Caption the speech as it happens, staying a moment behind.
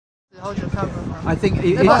I think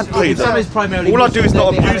Islam is primarily. All I do is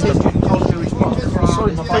not abuse them.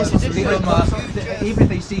 Even if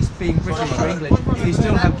they cease being British or English, they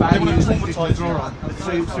still have values that you can draw on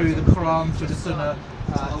through the Quran, through the Sunnah,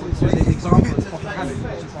 through the example of Muhammad,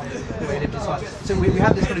 which is one of the way he lived his life. So we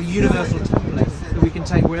have this kind of universal template that we can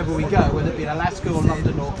take wherever we go, whether it be in Alaska or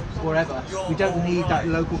London or wherever. We don't need that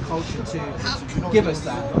local culture to give us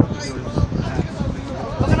that.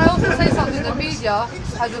 But can I also say something? The media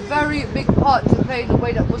has a very big part to play in the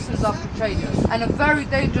way that Muslims are portrayed, and a very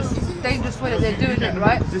dangerous way that they're doing it,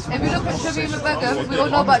 right? If you look at Shamima Begum, we all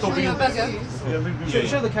know about Shamima Begum.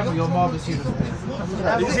 Show the camera your marvellous uniform.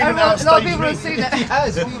 A lot of people have seen it.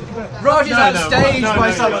 Raj is outstaged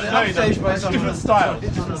by someone. Different style.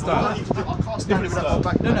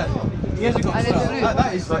 No. He hasn't got style.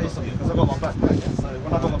 That is something. Because I got my back.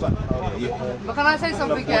 When I got my back. But can I say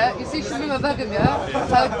something here? You see Shamima Begum, yeah?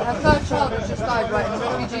 Her third child has just died, right, in a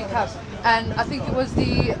refugee camp. And I think it was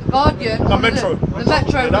the Guardian. The Metro. The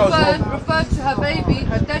Metro referred to her baby,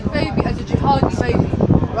 her dead baby, as a jihadi baby.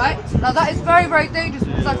 Right? Now that is very, very dangerous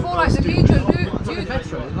because I feel like the media knew the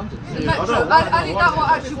Metro. Ali Dawah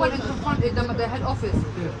actually went and confronted them at their head office.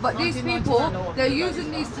 But these people, they're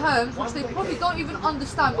using these terms which they probably don't even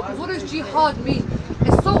understand, because what does jihad mean?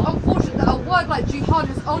 It's so unfortunate that a word like jihad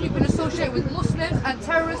has only been associated with Muslims and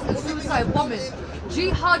terrorists and suicide bombing.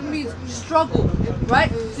 Jihad means struggle, right?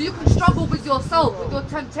 So you can struggle with yourself, with your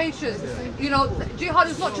temptations. You know, jihad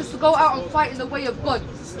is not just to go out and fight in the way of God.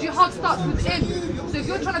 Jihad starts within. So if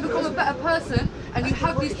you're trying to become a better person and you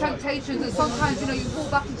have these temptations and sometimes, you know, you fall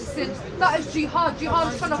back into sin, that is jihad.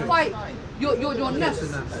 Jihad is trying to fight your nafs.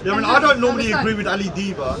 Yeah, I mean, I don't normally agree with Ali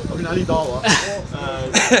Dawah.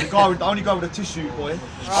 The only guy with a tissue boy.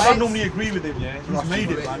 I don't normally agree with him. Yeah, he's made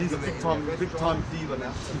it, man. He's a big time diva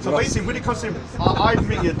now. So basically, when it comes to him, I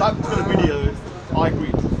admit, yeah, that kind of video, I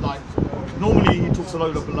agree. Like, normally he talks a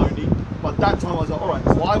load of baloney, but that time I was like, all right,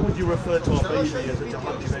 why would you refer to our baby as a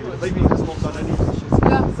jihadi baby? The baby has not done anything.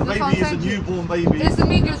 The baby is a newborn baby. It's the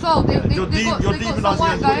media as well. You're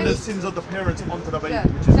demonising and putting the sins of the parents onto the baby. Yeah.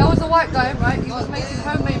 There was a white guy, right? He was making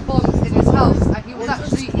homemade bombs in his house, and he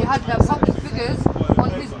had public figures on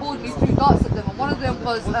his board, and he threw darts at them. And one of them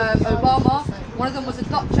was Obama, one of them was a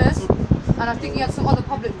Duchess, and I think he had some other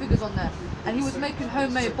public figures on there. And he was making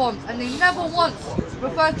homemade bombs, and they never once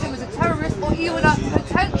referred to him as a terrorist or even a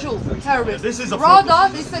potential terrorist. Rather,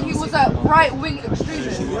 they said he was a right-wing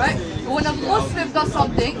extremist, right? But when a Muslim does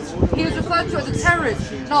something, he is referred to as a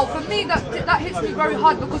terrorist. Now, for me, that hits me very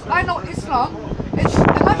hard, because I know Islam. Imagine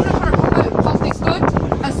I'm trying to promote something good,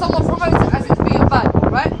 and someone promotes it as it's being bad,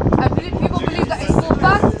 right? And people believe that it's more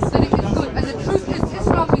bad than it is good. And the truth is,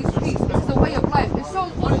 Islam means peace. It's a way of life. It's so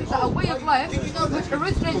unfortunate that a way of life which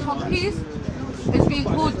originates from peace is being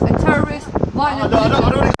called a terrorist, violent. I don't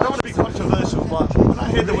want to be controversial, but when I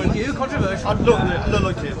hear the word controversial,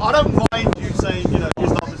 look here. I don't mind you saying, you know,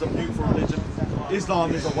 Islam is a beautiful religion.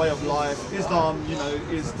 Islam is a way of life. Islam, you know,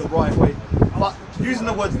 is the right way. But using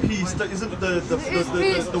the word peace, that isn't the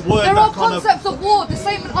word there that are concepts of war, the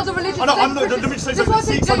same in other religions. Let me say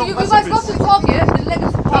something. You guys love to target the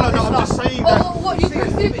legacy part of Islam. I'm just saying that. Or what you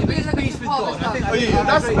perceive to be the legacy part of Islam.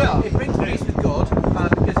 That's better. It brings peace with God,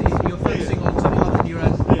 because you're focusing on something other than your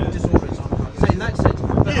own disorders. So in that sense,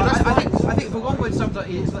 I think for one word sums up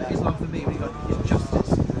Islam for me, is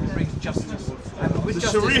justice. It brings justice. And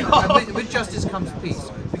with justice comes peace.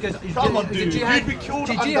 Because come on, dude, you'd be killed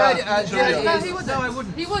under Sharia. No, he wouldn't. No, I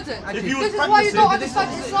wouldn't. He wouldn't. If you this is why you don't understand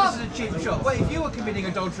Islam. This is a cheap shot. Well, if you were committing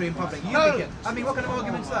adultery in public, you'd be killed. I mean, what kind of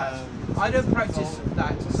argument's that? I don't practice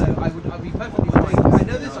that, so I'd be perfectly fine. I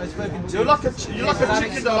know this. I've spoken to. You're like a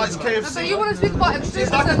chicken that likes KFC. So you want to speak about extremism?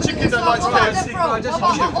 It's like a chicken that likes KFC.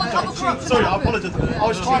 Sorry, I apologise. I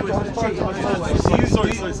was trying to. Sorry.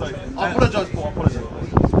 I apologise.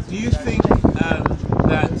 Do you think that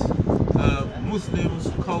Muslims'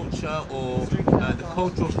 culture or the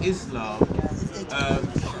culture of Islam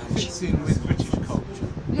fits in with British culture?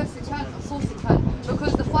 Yes, it can. Of course it can.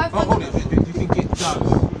 Because the five. Oh, hold it. Do you think it does?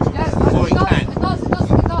 Yes, or it does. It does.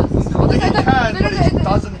 I think it can, but it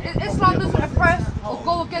doesn't. Islam doesn't oppress or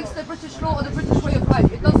go against the British law or the British way of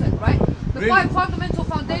life. It doesn't, right? The five fundamental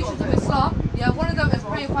foundations of Islam, one of them is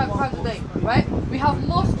praying 5 times a day, right? We have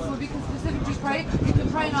mosques where we can specifically pray. You can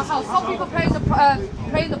pray in our house. Some people pray in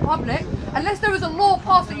the public. Unless there is a law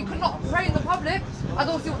passed that you cannot pray in the public, I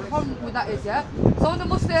don't see what the problem with that is, yeah? Some of the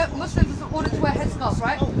Muslims are ordered to wear headscarves,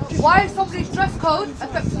 right? Why is somebody's dress code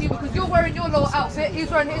affecting you? Because you're wearing your little outfit, he's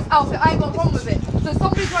wearing his outfit, I ain't got a problem with it. So if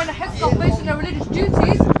somebody's wearing a headscarf based on their religious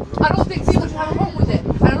duties, I don't think people should have a problem with it.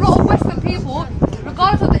 And a lot of Western people,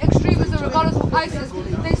 regardless of the extremism, regardless of ISIS,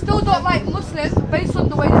 they still don't like like Muslims, based on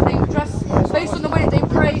the way that they dress, based on the way that they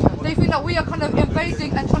pray, they think that we are kind of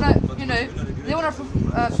invading and trying to, you know, they want to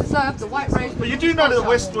preserve the white race. But you do know that the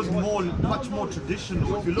West was much more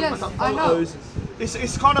traditional. If you look Yes, at the I know. photos,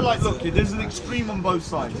 it's kind of like, look, there's an extreme on both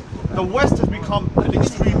sides. The West has become an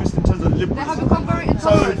extremist in terms of They have liberalism. become very So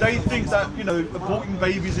intolerant. they think that, you know, aborting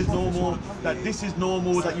babies is normal, that this is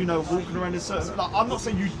normal, that, you know, walking around a certain, like, I'm not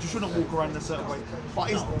saying you shouldn't walk around in a certain way, but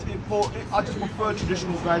I just prefer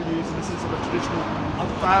traditional values in the sense of a traditional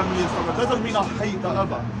family and stuff. It doesn't mean I hate the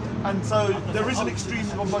other. And so there is an extreme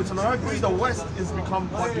on both sides. And I agree the West has become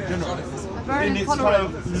quite degenerate Very in its kind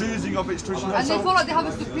intolerant. of losing of its tradition. And they feel like they have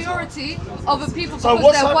a superiority over people So because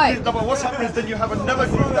what's they're happening? white. No, but what's happening is then you have another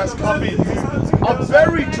group that's come in who are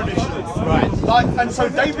very traditional, Right. Like, and so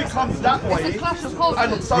they become that way. It's a clash of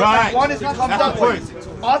cultures. And so Right. one has become That's that the way.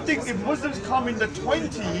 point. I think if Muslims come in the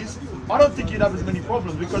 20s, I don't think you'd have as many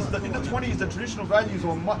problems because in the 20s the traditional values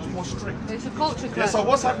were much more strict. It's a culture clash. so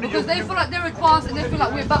what's happening? Because they feel like they're advanced and they feel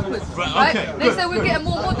like we're backwards. Right, Right? okay, They good, say we're good. getting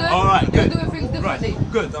more modern, All right, they're good. doing things differently.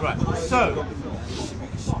 Right, good, right. So,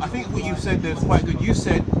 I think what you said there is quite good. You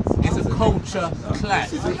said it's a culture clash.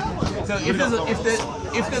 So if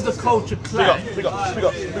there's a culture clash,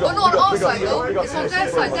 Well, not on our side though, it's on their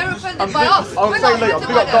side. They're offended by us. I'll We're say not later. offended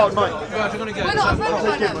Big by up Dark them. Knight. Guys, we're going to go. We're not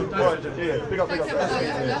offended by them. Yeah, big up.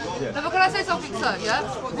 No, but can I say something, sir?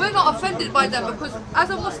 Yeah, we're not offended by them because as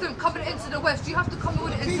a Muslim coming into the West, you have to come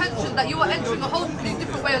with the intention that you are entering a whole completely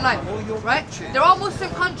different way of life, right? There are Muslim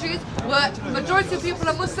countries where majority of people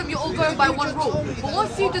are Muslim. You're all going by one rule. But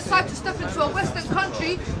once you decide to step into a Western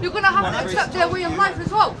country, you're going to have to accept their way of life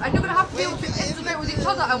as well, and you're going to have to be able to integrate with each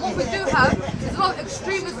other. And what we do have is a lot of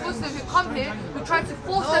extremist Muslims who come here who try to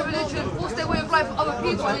force their religion, force their way of life on other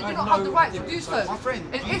people, and they do not have the right to do so.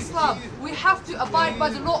 In Islam, we have to abide by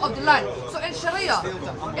the law of the land. So in Sharia,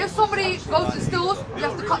 if somebody goes and steals, we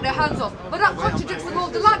have to cut their hands off. But that contradicts the law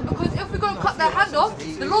of the land because if we're going to cut their hand off,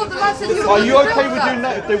 the law of the land says you Are you okay with doing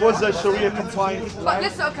that if there was a Sharia compliant? But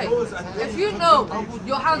listen, okay, if you know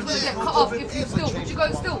your hand's going to get cut off if you steal, would you go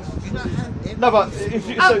and steal? No, but if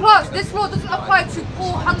you And plus, this law doesn't apply to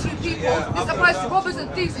poor, hungry people. This applies to robbers and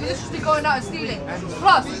thieves maliciously going out and stealing.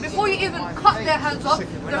 Plus, before you even cut their hands off,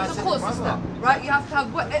 there is a court system, right? You have to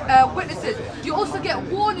have witnesses. You also get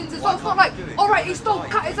warnings as well. It's not like, all right, he stole,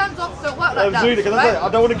 cut his hands off. Don't work like that. Zoubida, can I say, right? I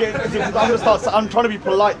don't want to get into I'm trying to be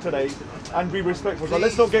polite today and be respectful. So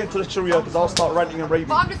let's not get into the Sharia because I'll start ranting and raving.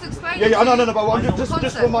 But I'm just explaining. Yeah, to no, you but I'm the just for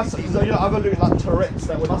concept. myself, you know, I've alluded like Tourette's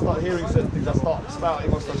that when I start hearing certain things, I start spouting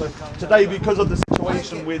and stuff. So today, because of the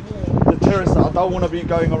situation with the terrorists, I don't want to be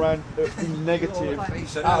going around being negative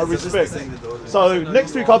out of respect. So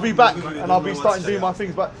next week I'll be back and I'll be starting doing my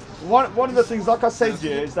things. But one of the things, like I said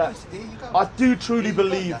here, is that I do truly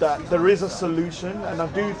believe that there is a solution, and I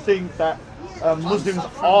do think that Muslims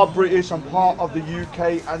are British and part of the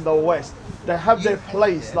UK and the West. They have their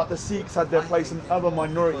place, like the Sikhs had their place and other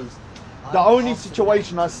minorities. The only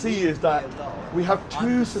situation I see is that we have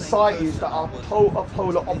two societies that are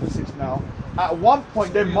polar opposites now. At one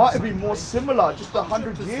point, they might have been more similar just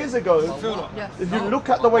 100 years ago. If you look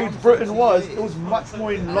at the way Britain was, it was much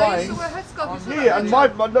more in They line. used to wear headscarves, you Yeah, and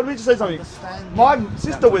let me just say something. My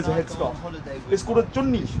sister wears a headscarf. It's called a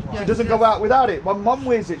junni. She doesn't go out without it. My mum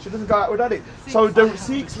wears it. She doesn't go out without it. So the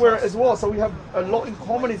Sikhs wear it as well. So we have a lot in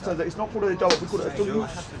common in terms of it's not called a hijab, we call it a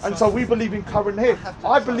junni. And so we believe in covering hair.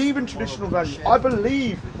 I believe in traditional values. I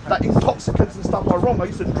believe that intoxicants and stuff are wrong. I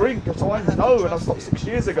used to drink, so I know, and I stopped 6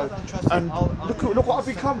 years ago. And look what I've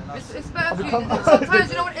become. It's better for you. become- Sometimes,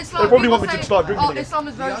 you know what, Islam, They probably people want me to say, start drinking oh, again. Islam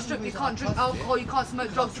is very strict, you can't drink alcohol, you can't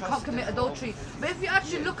smoke drugs, you can't commit adultery. But if you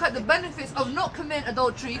actually look at the benefits of not committing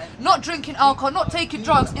adultery, not drinking alcohol, not taking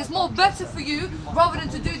drugs, it's more better for you rather than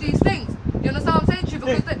to do these things. You understand what I'm saying to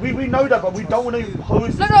you? Because We know that, but we don't want to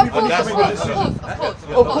impose no, this. of People course, need to of make a course,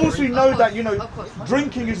 decision. of Of course, we know that, you know, Of course.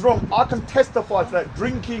 drinking is wrong. I can testify to that.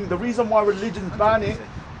 Drinking, the reason why religions ban it,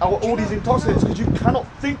 all these intoxicants, because you cannot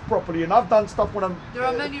think properly. And I've done stuff when I'm There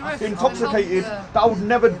are many risks intoxicated Yeah. that I would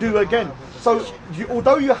never do again. So,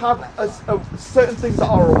 although you have certain things that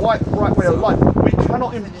are a right way of life, we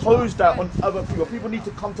cannot impose that on other people. People need to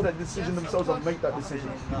come to that decision themselves and make that decision.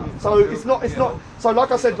 So it's not. So like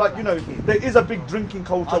I said, like, you know, there is a big drinking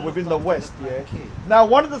culture within the West. Yeah. Now,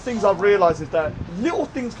 one of the things I've realised is that little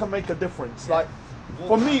things can make a difference. Like,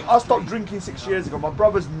 for me, I stopped drinking 6 years ago. My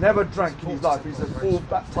brother's never drank in his life. He's a full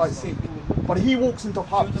baptized Sikh. But he walks into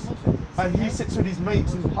pubs and he sits with his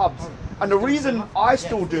mates in pubs. And the reason I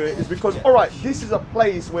still do it is because, all right, this is a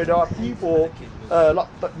place where there are people, like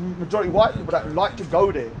the majority white people, that like to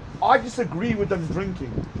go there. I disagree with them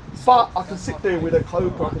drinking. But I can sit there with a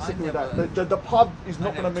Coke, or I can sit there with that. The pub is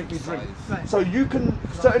not going to make me drink. So you can,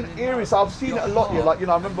 certain areas, I've seen it a lot here, like, you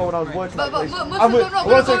know, I remember when I was working But at Muslims are not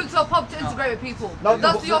going to go into a pub to integrate with people. No,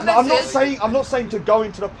 That's your I'm message. not saying to go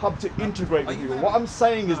into the pub to integrate with people. What I'm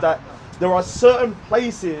saying is that there are certain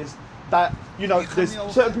places that, you know, there's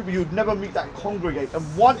certain people you'd never meet that congregate,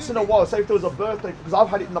 and once in a while, say if there was a birthday, because I've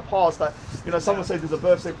had it in the past that, you know, someone said there's a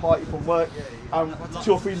birthday party from work,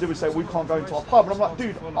 2 or 3 individuals say we can't go into our pub, and I'm like,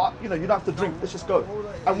 dude, you know, you don't have to drink, let's just go.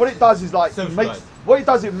 And what it does is like,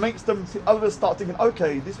 it makes them others start thinking,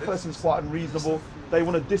 okay, this person's quite unreasonable, they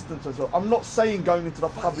want to distance themselves. I'm not saying going into the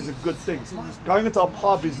pub is a good thing. Going into a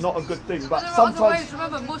pub is not a good thing, but There are sometimes. other ways.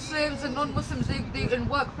 Remember, Muslims and non-Muslims, they in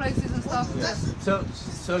workplaces and stuff. Yeah.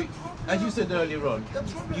 So, as you said earlier on,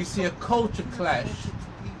 you see a culture clash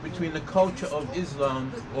between the culture of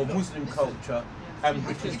Islam or Muslim culture and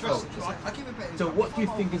British culture. So what do you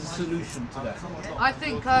think is the solution to that? I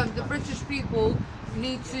think the British people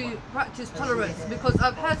need to practice tolerance, because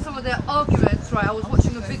I've heard some of their arguments, right? I was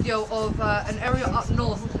watching a video of an area up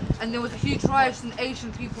north, and there was a huge riot in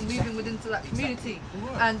Asian people moving within that community,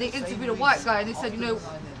 and they interviewed a white guy and they said, you know,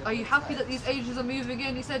 are you happy that these Asians are moving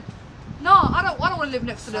in? He said, no, I don't want to live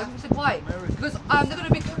next to them. He said, why? Because they're going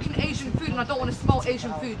to be cooking Asian food and I don't want to smell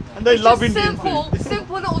Asian food. And they love just Indian food.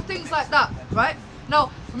 Simple little things like that, right?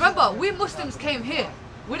 Now, remember, we Muslims came here.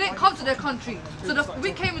 We didn't come to their country. So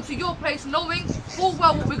we came into your place knowing full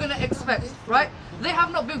well what we're going to expect, right? They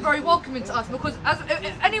have not been very welcoming to us, because as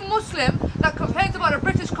any Muslim that complains about the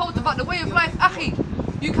British culture, about the way of life, akhi,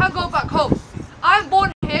 you can go back home. I'm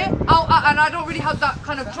born here, and I don't really have that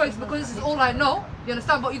kind of choice, because this is all I know. You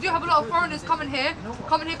understand? But you do have a lot of foreigners coming here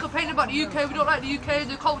complaining about the UK. We don't like the UK,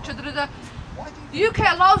 the culture, da da da. The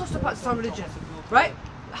UK allows us to practice our religion, right?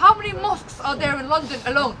 How many mosques are there in London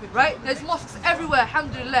alone, right? There's mosques everywhere,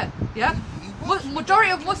 alhamdulillah, yeah?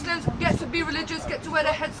 Majority of Muslims get to be religious, get to wear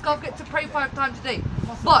their headscarf, get to pray 5 times a day.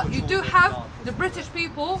 But you do have the British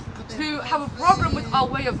people who have a problem with our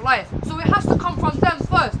way of life. So it has to come from them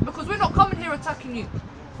first, because we're not coming here attacking you.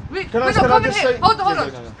 We're not coming here, hold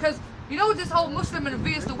on. Because you know this whole Muslim and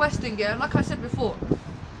vs the West thing, yeah? Like I said before,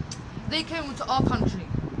 they came into our country,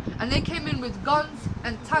 and they came in with guns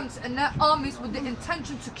and tanks and their armies with the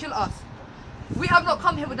intention to kill us. We have not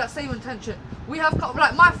come here with that same intention. We have come,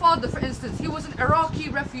 like my father, for instance, he was an Iraqi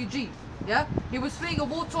refugee. Yeah, he was fleeing a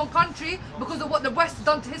war-torn country because of what the West had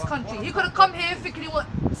done to his country. He could have come here thinking he was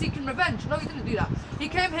seeking revenge. No, he didn't do that. He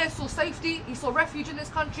came here, saw safety, he saw refuge in this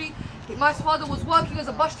country. My father was working as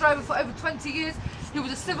a bus driver for over 20 years. He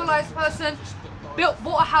was a civilized person,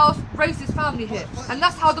 bought a house, raised his family here. And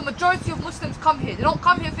that's how the majority of Muslims come here. They don't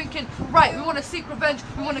come here thinking, right, we want to seek revenge,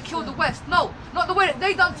 we want to kill the West. No, not the way that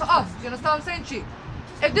they done to us. You understand what I'm saying to you?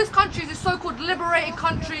 If this country is a so-called liberated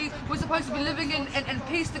country, we're supposed to be living in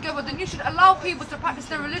peace together, then you should allow people to practice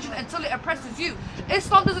their religion until it oppresses you.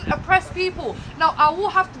 Islam doesn't oppress people. Now, I will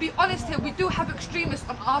have to be honest here, we do have extremists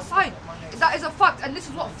on our side. That is a fact, and this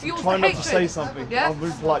is what fuels the hatred. Try not to say something. Yeah? I'm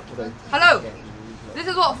really polite today. Hello? This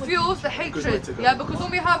is what fuels the hatred, yeah, because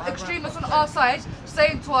when we have extremists on our side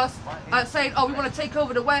saying to us, saying, oh, we want to take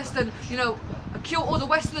over the West and, you know, kill all the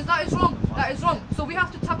Westerners, that is wrong, that is wrong. So we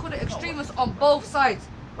have to tackle the extremists on both sides,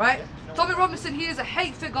 right? Tommy Robinson, he is a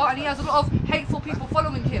hate figure and he has a lot of hateful people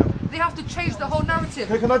following him. They have to change the whole narrative.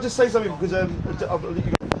 Okay, can I just say something, because the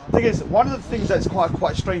thing is, one of the things that's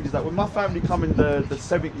quite strange is that when my family come in the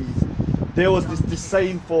 70s, there was this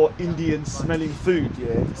saying for Indian smelling food,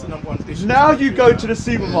 yeah. Now you go to the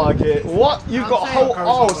supermarket, what you've got a whole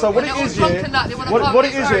aisle. So what it is here,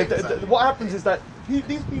 what happens is that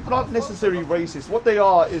these people aren't necessarily racist. What they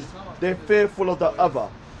are is they're fearful of the other.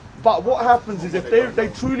 But what happens is if they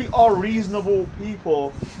truly are reasonable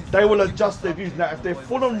people, they will adjust their views. Now, if they're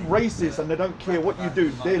full on racist and they don't care what you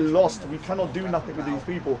do, they're lost. We cannot do nothing with these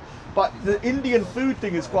people. But the Indian food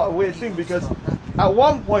thing is quite a weird thing, because at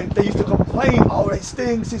one point they used to complain, oh, it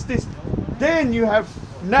stinks, it's this. Then you have,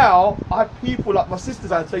 now, I have people like my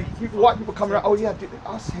sisters, I'd say, white people coming around, oh yeah,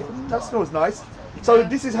 that smells nice. So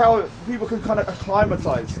this is how people can kind of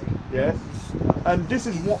acclimatize, yeah? And this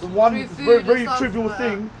is one very trivial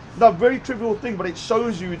thing. No, very trivial thing, but it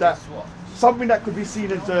shows you that something that could be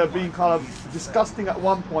seen as being kind of disgusting at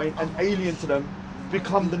one point and alien to them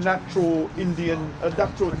become the natural Indian,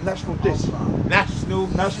 natural national dish.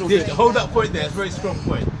 National dish. Hold that point there, it's a very strong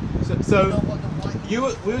point. So we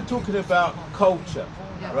were talking about culture,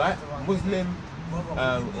 right? Muslim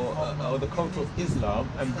or the culture of Islam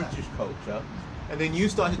and British culture. And then you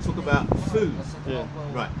started to talk about food. Yeah.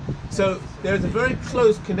 Right. So there's a very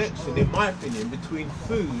close connection, in my opinion, between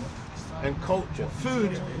food and culture.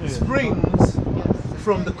 Food springs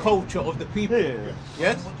from the culture of the people. Yeah.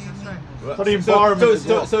 Yes? Right. So the environment as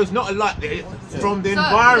well. So it's not a light from the So,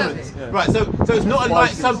 environment. yeah. Right, so it's not a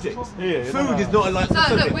light Spices. subject. Yeah, Food is not a light So look,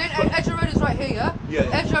 subject. we're in Edger Road is right here, yeah?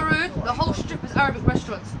 Yeah. Edger Road, the whole strip is Arabic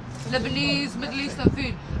restaurants. Lebanese, Middle Eastern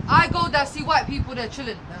food. I go there, see white people there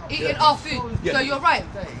chilling, eating our food. Yeah. So you're right.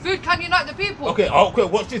 Food can unite the people. Okay, okay,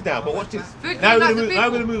 watch this now, but watch this. Food Now can unite the now we're people.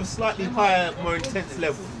 going to move a slightly higher, more intense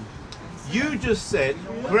level. You just said,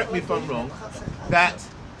 correct me if I'm wrong, that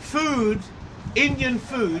food, Indian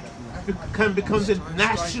food, can become the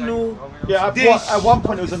national dish. At one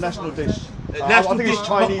point it was a national dish. National I think dish, it's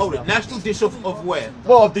Chinese hold now. it, national dish of where?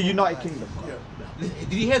 Well, of the United Kingdom.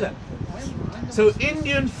 Did you hear that? So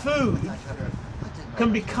Indian food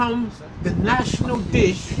can become the national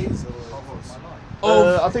dish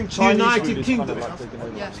of I think Chinese United food is Kingdom. kind of like taking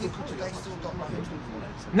over.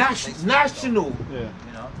 Yeah.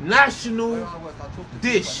 National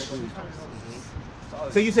dish.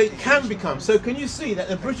 So you say can become. So can you see that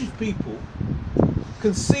the British people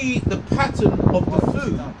can see the pattern of the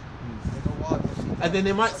food, and then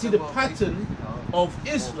they might see the pattern of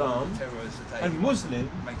Islam and Muslim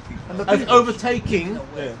as overtaking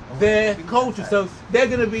their culture. So they're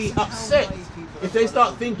going to be upset if they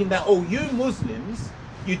start thinking that, oh, you Muslims,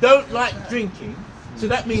 you don't like drinking. So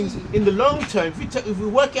that means in the long term, if we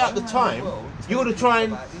work out the time, you're going to try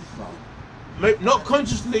and, not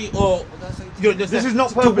consciously or This is not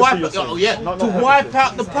to purposely, wipe you're out, saying. Not to purposely. wipe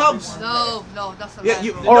out the pubs. No, that's a Yeah, lie.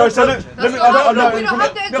 you, Alright, so That's let not me. right. We No, don't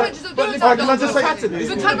have the intentions of doing that. can I just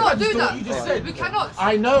say- We cannot do that. You just said. We cannot.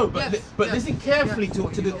 I know, but Yes, but yes, listen carefully yes,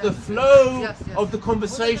 to the yes, flow yes, yes. of the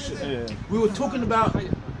conversation. Yeah. We were talking about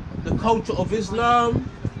the culture of Islam,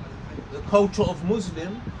 the culture of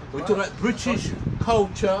Muslim. We're talking about British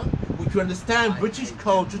culture, which we understand British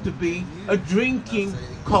culture to be a drinking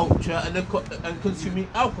culture and consuming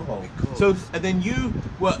alcohol. So, and then you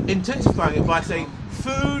were intensifying it by saying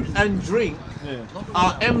food and drink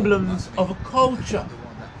are emblems of a culture.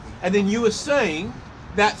 And then you were saying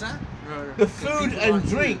that the food and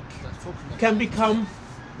drink can become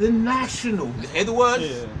the national, hear the word?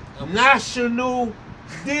 National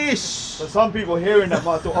dish. So some people hearing that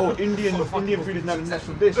might thought, oh, Indian food is now the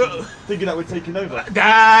national dish, thinking that we're taking over.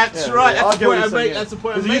 That's right. I That's the get what point you're I saying, make. yeah. That's the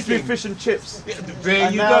point I'm Because it used to be making. fish and chips. Yeah, there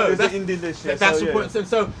And you now go. it's the Indian dish. Yeah. That's So, the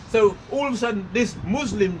point. So all of a sudden, this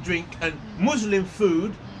Muslim drink and Muslim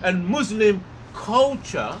food and Muslim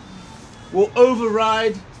culture will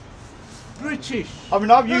override British. I mean,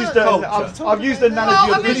 I've used the culture. I've used the analogy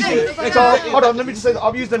Well, of I mean, this year. yeah. So, hold on, let me just say that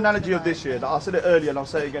I've used the analogy of this year. That I said it earlier, and I'll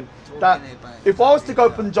say it again. That if I was to go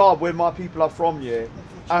Punjab, where my people are from,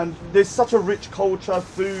 and there's such a rich culture,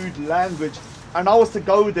 food, language, and I was to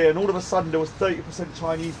go there, and all of a sudden there was 30%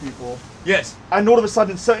 Chinese people, Yes. and all of a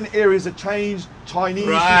sudden certain areas have changed, Chinese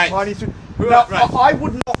Right. food, Chinese food. Right, Now, right. I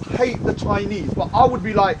would not hate the Chinese, but I would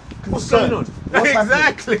be like, What's concerned. going on? What's happening?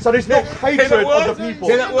 Exactly. So there's no Hear hatred that of word? the people.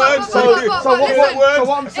 Hear that word? But So listen,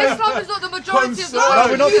 what I'm saying. Islam is not the majority of the No, culture.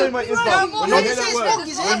 we're not saying about There are Islam. more We're not Muslims, saying there's that more word.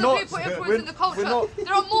 other We're people not- influencing the culture. we're not-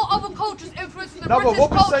 There are more other cultures influencing the No, but British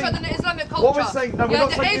what we're culture saying- than the Islamic culture. What we're saying, no, we're yeah, not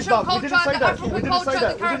the saying Asian Islam. We culture, didn't say the that. African We didn't culture, say the that.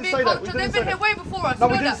 We didn't Caribbean say that. We culture, didn't they've say been here that. way before us. No,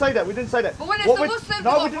 you we know didn't that. say that. We didn't say that. But when it's What the we- Muslims, no, we've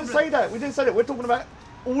we got a didn't problem. say that. We didn't say that. We're talking about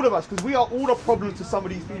all of us because we are all a problem to some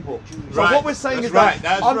of these people. So Right. what we're saying That's is right. that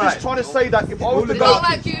That's I'm right. just trying to say that if I was to They go, don't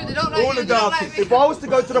like you, they don't like All you, the they don't darkies. like me. if I was to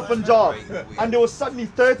go to the Punjab and there was suddenly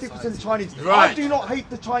 30% Chinese, I Right. do not hate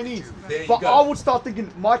the Chinese, There you but go. I would start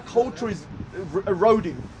thinking my culture is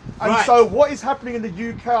eroding. And Right. so what is happening in the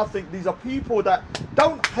UK, I think these are people that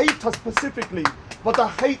don't hate us specifically, but they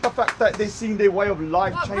hate the fact that they're seeing their way of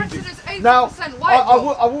life But changing. Britain is 80% Now, white, I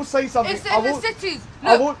bro. will say something. It's I in the will- cities.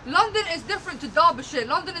 I Look, will- London is different to Derbyshire.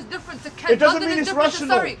 London is different to Kent. It doesn't London mean is it's different rational.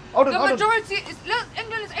 to Surrey. Hold on, The hold on. majority is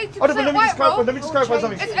England is 80% Hold on, but let me white, just clarify. bro. Let me just clarify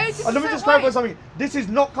something. It's 80% Let me just clarify white. something. This is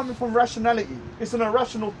not coming from rationality. It's an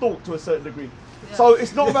irrational thought to a certain degree. So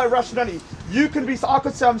it's not about rationality. You can be. I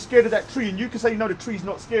could say I'm scared of that tree, and you can say no, the tree's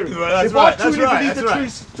not scary. Well, that's if right, I truly that's right, believe that's the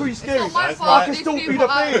right. tree's scary, It's not my I fault. can These still feed people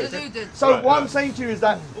the are fear. deluded. So Right, what I'm right. saying to you is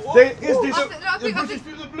that there is this. I think people are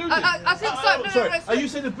deluded. I think so. No, Sorry, no, are you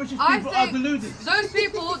saying the British I people are think deluded? those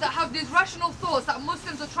people that have these rational thoughts that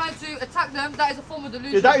Muslims are trying to attack them, that is a form of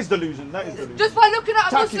delusion. Yeah, that is delusion. That is delusion. Just by looking at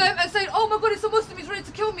a Attacking. Muslim and saying, oh my god, it's a Muslim, he's ready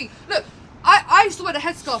to kill me. Look, I used to wear the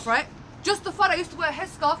headscarf, right? Just the fact I used to wear a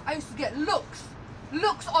headscarf, I used to get looks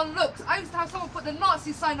on looks. I used to have someone put the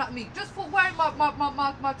Nazi sign at me just for wearing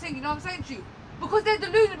my thing, you know what I'm saying to you? Because they're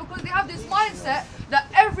deluded, because they have this mindset that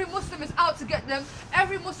every Muslim is out to get them,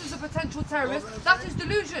 every Muslim is a potential terrorist. That is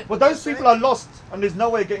delusion. But those people are lost, and there's no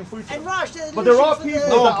way of getting through to them. And Raj, But there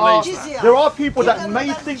are people that may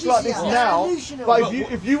Give them think jizya. like this They're now. delusional. But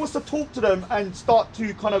if you was to talk to them and start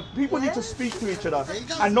to kind of, people need to speak to each other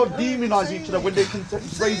and not demonize each other when they're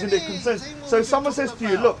raising their concerns. So if someone says to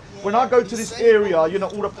you, look, when I go to this area, you know,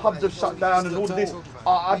 all the pubs have shut down and all this,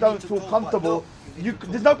 I don't feel comfortable.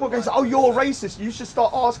 There's no point going to say, oh, you're racist. You should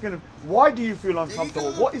start asking them, why do you feel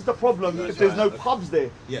uncomfortable? What is the problem if there's no pubs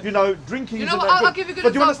there? Yeah. You know, drinking You know isn't what? that I'll good. give you a good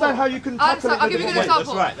But do you example. understand how you can tackle it? I'll give you a good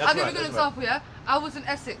example. That's right, I'll give you a good that's example, yeah? I was in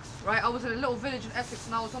Essex, right? I was in a little village in Essex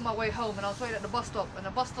and I was on my way home and I was waiting at the bus stop. And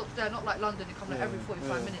the bus stop's there, not like London, you come like every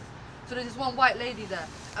 45 minutes. So there's this one white lady there.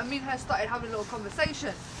 And me and her started having a little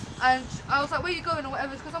conversation. And I was like, where are you going or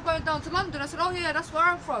whatever? Because I'm going down to London. I said, oh yeah, that's where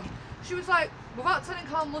I'm from. She was like, without telling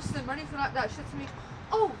her I'm Muslim or anything like that, she said to me,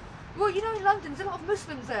 oh, well, you know, in London, there's a lot of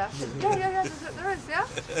Muslims there. I said, yeah, there is, yeah?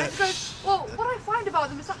 And she goes, well, what I find about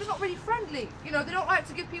them is that they're not really friendly. You know, they don't like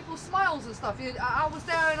to give people smiles and stuff. I was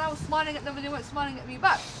there and I was smiling at them and they weren't smiling at me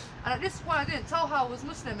back. And at this point, I didn't tell her I was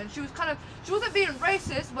Muslim. And she was she wasn't being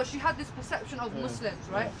racist, but she had this perception of Muslims,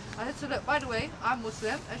 right? I said to her, look, by the way, I'm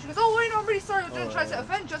Muslim. And she goes, oh, well, you know, I'm really sorry. I didn't try to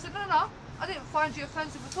offend you. I said, no, I didn't find you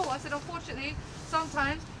offensive at all. I said, unfortunately,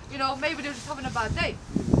 sometimes, you know, maybe they were just having a bad day.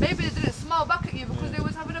 Maybe they didn't smile back at you because they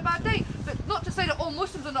was having a bad day. But not to say that all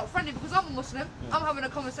Muslims are not friendly, because I'm a Muslim. I'm having a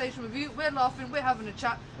conversation with you. We're laughing. We're having a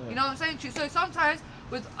chat. You know what I'm saying to you? So sometimes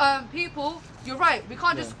with people, you're right. We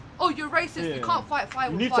can't just, oh, you're racist. You can't fight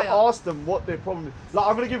fire with fire. You need to ask them what their problem is. Like,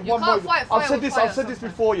 I'm going to give one more. I've said this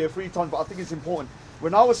before, 3 times, but I think it's important.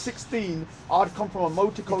 When I was 16, I'd come from a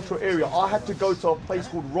multicultural area. I had to go to a place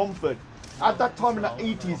called Romford. At that time in the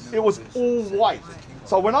 80s, it was all white.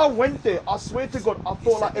 So when I went there, I swear to God, I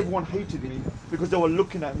felt like everyone hated me because they were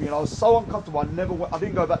looking at me, and I was so uncomfortable. I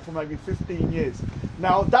didn't go back for maybe 15 years.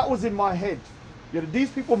 Now that was in my head. You know, these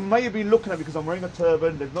people may have been looking at me because I'm wearing a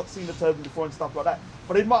turban. They've not seen the turban before and stuff like that.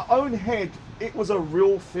 But in my own head, it was a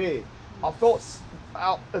real fear. I felt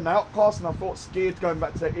an outcast, and I felt scared going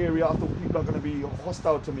back to that area. I thought people are going to be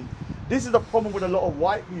hostile to me. This is the problem with a lot of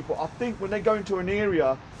white people. I think when they go into an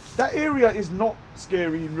area, that area is not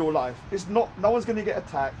scary in real life. It's not. No one's going to get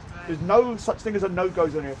attacked. There's no such thing as a no-go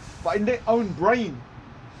zone here. But in their own brain,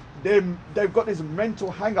 they've got this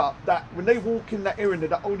mental hang-up that when they walk in that area and they're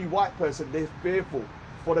the only white person, they're fearful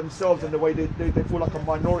for themselves and the way they feel like a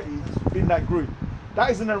minority in that group.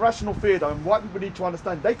 That is an irrational fear, though, and white people need to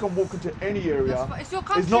understand they can walk into any area. It's your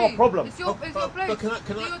country. It's not a problem. It's your place. But can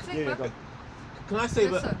I say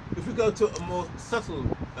that if we go to a more subtle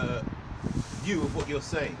view of what you're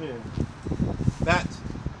saying, that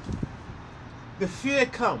the fear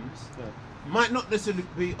might not necessarily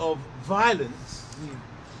be of violence,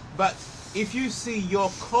 but if you see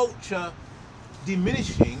your culture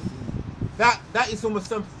diminishing, that is almost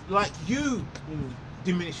something like you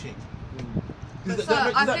diminishing. Does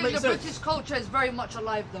that make sense? British culture is very much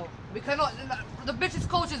alive, though. We cannot. The British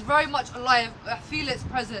culture is very much alive. I feel its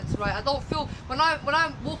presence, right? I don't feel when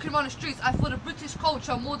I'm walking around the streets, I feel the British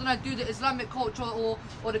culture more than I do the Islamic culture or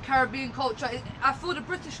the Caribbean culture. I feel the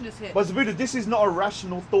Britishness here. But Zoubida, this is not a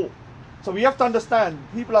rational thought. So we have to understand.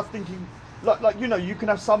 People are thinking, like you know, you can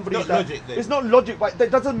have somebody not that logic, then. It's not logic, but that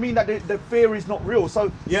doesn't mean that the fear is not real.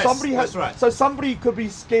 So yes, somebody has, that's right. So somebody could be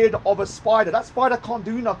scared of a spider. That spider can't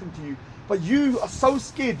do nothing to you. But you are so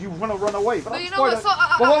scared you want to run away. But you know what?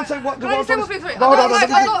 I don't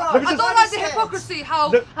like the hypocrisy how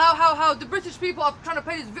the British people are trying to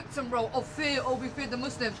play this victim role of fear, or we fear the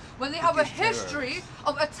Muslims, when they have a history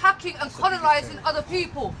of attacking and colonizing other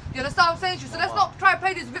people. You understand what I'm saying to you? So let's not try to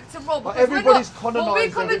play this victim role, because everybody's colonizing. when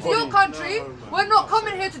we come into your country, we're not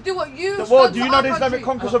coming here to do what you. Well, do you know the Islamic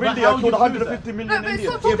conquest of India killed 150 million Indians?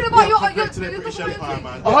 No, but talking about your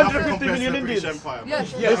 150 million Indians.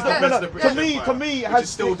 Yes. To me, it has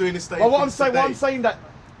still doing the same. But what I'm saying that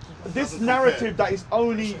this narrative that is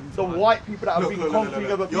only the white people that have been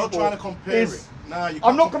conquering other people. You're trying to compare it. Nah, you can't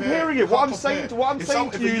I'm not compare comparing it. What I'm saying to you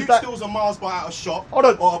is if that you steals a Mars bar at a shop,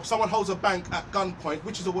 or someone holds a bank at gunpoint,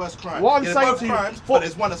 which is the worst crime? What I'm saying to you, but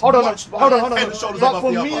there's one that's hold on. head and shoulders above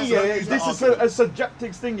But the for other. me, this is a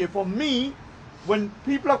subjective thing here. For me, when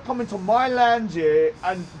people are coming to my land here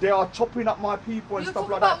and they are chopping up my people and stuff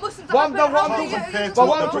like that, what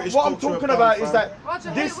I'm talking about is that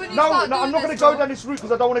this. No, I'm not going to go down this route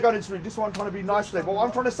because I don't want to go down this route. This one I'm trying to be nice today. But what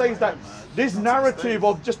I'm trying to say is that this narrative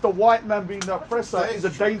of just the white man being the oppressor is a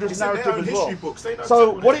dangerous narrative as well.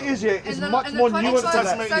 So what it is here is much more nuanced than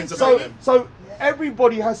that. So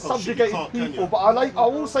everybody has Oh, shit, you subjugated can't, can people, you? but I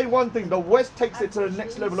will say one thing: the West takes it to the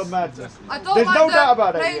next level of madness. I don't There's like no them doubt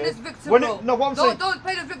about it. playing Yeah? this victim When role. it, no, what I'm saying. Don't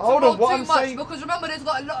play the victim Hold role on, what too I'm much saying- because remember there's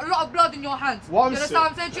got a lot of blood in your hands. What I'm You saying-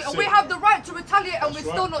 understand what I'm saying? And we have the right to retaliate and we're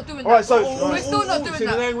still not doing that. Alright, so- we're still not doing See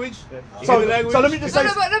the that. language? You So, hear the language? so let me just say. No,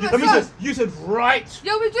 no, but let me sir, just. You said right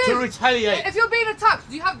Yeah, we do. to retaliate. If you're being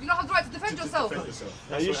attacked, you don't have the right to defend yourself. Defend yourself. Yeah,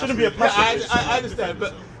 That's you what shouldn't be a actually- pacifist. I understand,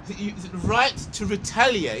 but right to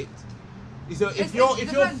retaliate. So if you're,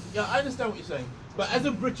 depends. yeah, I understand what you're saying. But as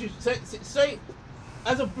a British, say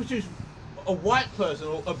as a British, a white person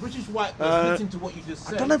or a British white person, listen to what you just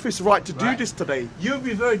said. I don't know if it's right to do Right. this today. You'd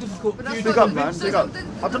be very difficult But for you that's Big to up, what- man. so Big up.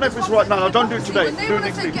 something- I don't know if it's right now. I don't do it today. When they Do it wanna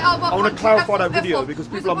next take week. it out of our I want to country, clarify that F- video F- because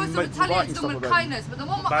we're people are supposed to retaliate writing to stuff them with about it. kindness, but the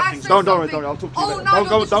moment Bad I things. say Don't something, worry, I'll talk to you oh, later. now Don't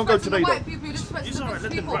go- you're don't go disrespecting today, the though. white people, you're disrespecting It's the alright, let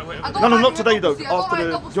them people. write whatever I they don't No, no, like not the today, though. hypocrisy, I don't After like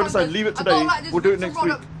the- double do you understand? standards. Leave it I today. don't like this We'll do it victim next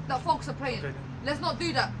role week. that folks are playing. Let's not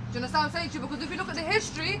do that. Do you understand what I'm saying to you? Because if you look at the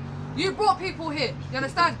history, you brought people here. You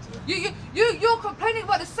understand? You're complaining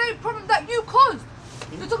about the same problem that you caused.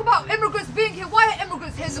 You talk about immigrants being here. Why are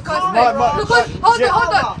immigrants here in the first place? Because hold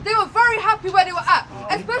on, they were very happy where they were at,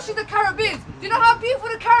 especially the Caribbean. Do you know how beautiful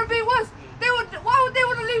the Caribbean was? Why would they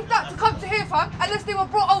want to leave that to come to here, fam? Unless they were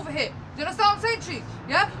brought over here. Do you understand what I'm saying to you?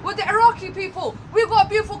 Yeah? With the Iraqi people, we've got a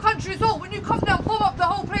beautiful country as well. When you come down and bomb up the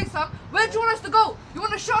whole place, fam, where do you want us to go? You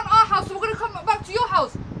want to shut on our house, so we're going to come back to your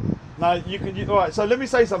house. Now you can. All right. So let me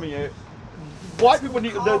say something here. White people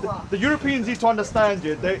need the Europeans need to understand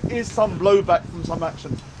you. There is some blowback from some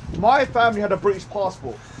actions. My family had a British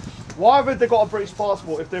passport. Why have they got a British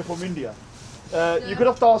passport if they're from India? You could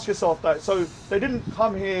have to ask yourself that. So they didn't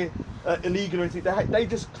come here illegal or anything. They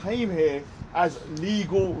just came here as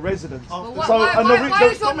legal residents. Oh, But So why and is the your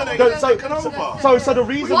the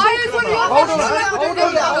reason. Why is when you're Hold on, hold on. You're from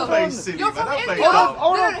India. Hold on. He's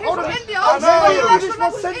from India. I know. He's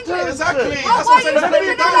from India. Exactly. Why That's what I'm are you saying.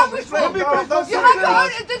 speaking their language for? Let me finish my You have your own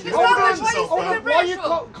sentence. indigenous Hold on, language. Why are you hold speaking on. Why you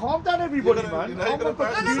British? calm down, everybody, You're man? gonna- you're gonna Calm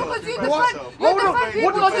down. burn No, because you What? defend Hold people on.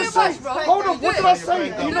 What too did I say? much, bro. Hold on. What did I say?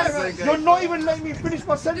 Do You're it. not, you're not even letting me finish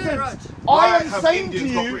my sentence. right. Why I am have saying to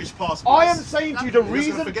Indians got you. British passports? I am saying to you the You're just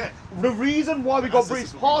reason. gonna forget. The reason why we got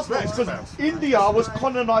British passports is because Facts. India was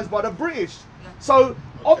colonized by the British. So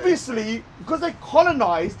obviously, because they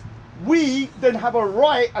colonized, we then have a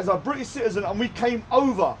right as a British citizen, and we came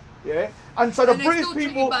over. Yeah, and so the And they British still treat you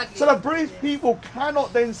people, badly. so the British people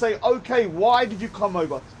cannot then say, okay, why did you come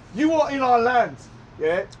over? You are in our lands.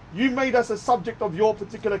 Yeah, you made us a subject of your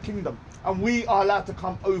particular kingdom, and we are allowed to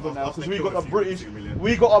come over now because we got a British,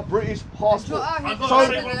 passport. So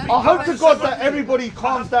I hope to God that everybody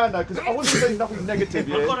calms down now, because I wasn't saying nothing negative.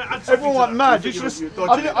 Yeah, everyone went mad. You should just,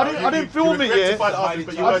 I didn't film it. Yeah,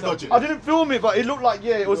 but you were dodging. I didn't film it, but it looked like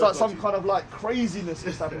it was like some kind of like craziness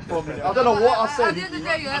just happened from it. I don't know what I At the end said. of the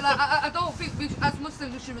day, yeah, like, I don't think we, as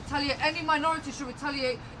Muslims, we should retaliate. Any minority should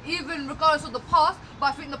retaliate, even regardless of the past. But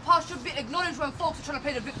I think the past should be acknowledged when folks are trying to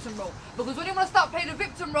play the victim role. Because when you want to start playing the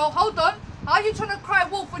victim role, hold on, how are you trying to cry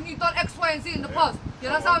wolf when you've done X, Y, and Z in the past? You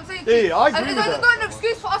know what I'm saying? Yeah, I agree And with there's that. not an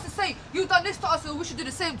excuse for us to say you've done this to us, so we should do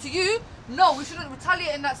the same to you. No, we shouldn't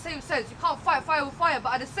retaliate in that same sense. You can't fight fire with fire.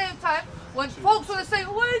 But at the same time, when folks want to say,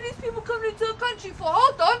 why are these people coming into a country for?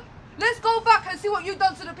 Hold on, let's go back and see what you've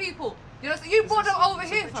done to the people. You know, so you brought them over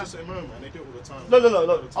here, fam. They do it all the time.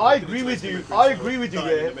 Look. I agree with you. I agree with you.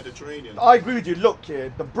 Dying in Yeah. the Mediterranean. I agree with you. Look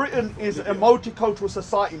here, the Britain is a multicultural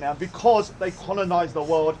society now because they colonized the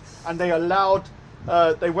world and they allowed,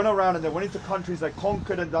 they went around and they went into countries, they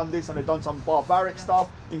conquered and done this and they've done some barbaric stuff,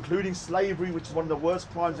 including slavery, which is one of the worst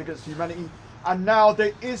crimes against humanity. And now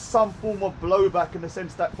there is some form of blowback in the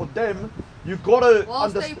sense that for them, you've got to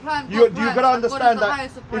understand. You've got to understand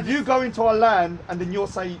that if you go into a land and then you'll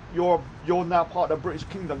say you're now part of the British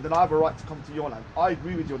Kingdom, then I have a right to come to your land. I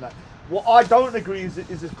agree with you on that. What I don't agree is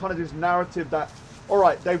this kind of this narrative that, all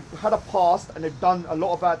right, they've had a past and they've done a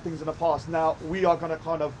lot of bad things in the past. Now we are going to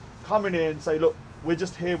kind of come in here and say, look, we're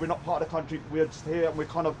just here. We're not part of the country. We're just here, and we're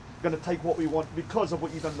kind of going to take what we want because of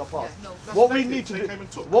what you've done in the past. Yeah, no, What we need to do,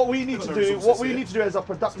 what we need to do as a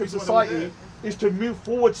productive So we just want them society is to move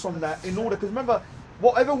forwards from that in order. Because remember,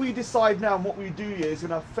 whatever we decide now and what we do here is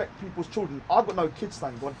going to affect people's children. I've got no kids,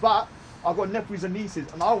 thank God, but I've got nephews and nieces,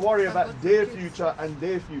 and I worry about their future and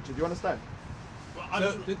their future. Do you understand?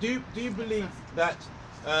 So, do you believe that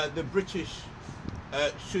the British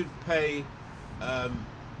should pay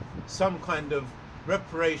some kind of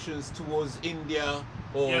reparations towards India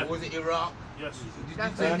or was it Iraq? Yes.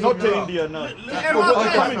 Not to India, no. Do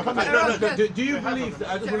you believe that?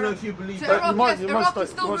 I just want to know if you believe So that. Iraq is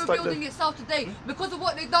still rebuilding itself today. Because of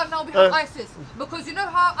what they've done now, we have ISIS. Because you know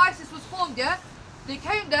how ISIS was formed, yeah? They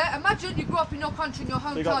came there. Imagine you grew up in your country, in your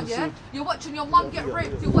hometown, yeah? Musood. You're watching your mum get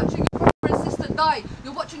raped. You're watching your brother and sister die.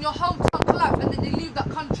 You're watching your hometown collapse, and then they leave that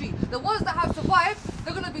country. The ones that have survived,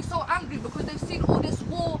 they're gonna be so angry because they've seen all this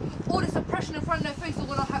war, all this oppression in front of their face. They're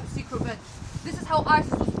gonna have secret revenge. This is how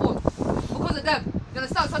ISIS was formed because of them. You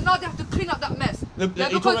understand? So now they have to clean up that mess. You're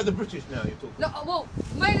talking about the British now. You're talking. No, well,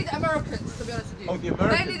 mainly the Americans, to be honest with you. Oh, the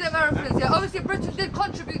Americans. Mainly the Americans, yeah. Obviously, Britain did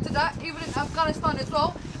contribute to that, even in Afghanistan as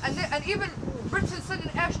well. And even Britain sending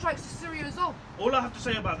airstrikes to Syria as well. All I have to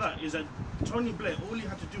say about that is that Tony Blair, all he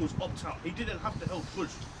had to do was opt out. He didn't have to help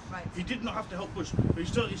Bush. Right. He did not have to help Bush. But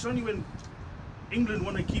it's only when England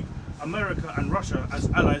want to keep America and Russia as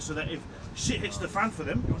allies so that if shit hits the fan for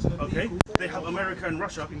them, okay, they have America and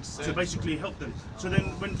Russia to basically help them. So then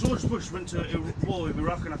when George Bush went to war with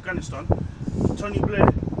Iraq and Afghanistan, Tony Blair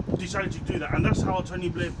decided to do that, and that's how Tony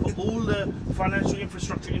Blair put all the financial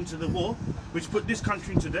infrastructure into the war, which put this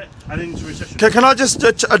country into debt and into recession. Can I just,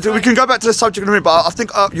 we can go back to the subject in a minute, but I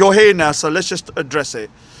think you're here now, so let's just address it.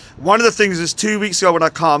 One of the things is 2 weeks ago when I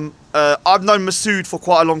come, I've known Musood for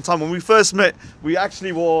quite a long time. When we first met, we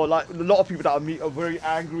actually were, like, a lot of people that I meet are very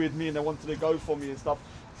angry with me and they wanted to go for me and stuff.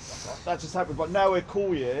 That just happened, but now we're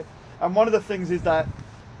cool, yeah? And one of the things is that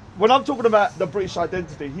when I'm talking about the British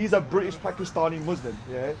identity, he's a British Pakistani Muslim,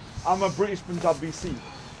 yeah? I'm a British Punjabi Sikh.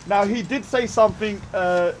 Now, he did say something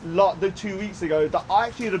 2 weeks ago that I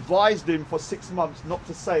actually advised him for 6 months not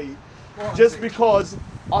to say, just because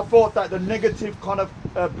I thought that the negative kind of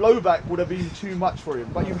blowback would have been too much for him.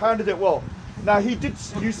 But you handled it well. Now, you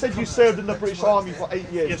said you served in the British Army for 8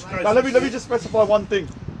 years. Yes, now, let me just specify one thing.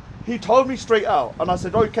 He told me straight out, and I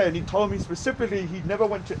said, okay, and he told me specifically he never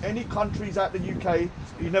went to any countries out the UK,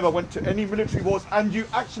 he never went to any military wars, and you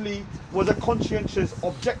actually was a conscientious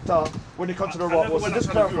objector when it comes to the Iraq war. So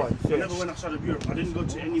just clarify. I never went outside of Europe. I didn't go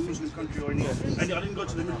to any Muslim country or any, I didn't go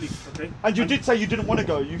to the Middle East, okay? And you did say you didn't want to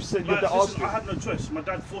go, you said you asked you. I had no choice. My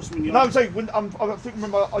dad forced me in the No, army. I'm saying, when, I think,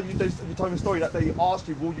 remember, you told me a story that they asked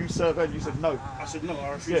you, will you serve, and you said no. I said no, I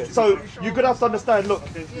refused Yeah, to. so you're going to have to understand, look,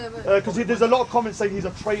 Yeah, but because there's a lot of comments saying he's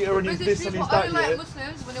a traitor and he's British this and people he's that, only like yeah.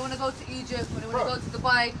 Muslims when they want to go to Egypt, when they want to go to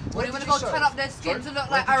Dubai, when they want to go turn up their skin to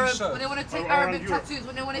look like Arabs, when they want to take Arabic tattoos,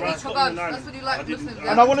 when they want to eat kebabs. That's when you like Muslims.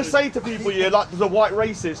 And I want to say to people, yeah, like the white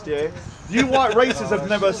racist, yeah, you white racists have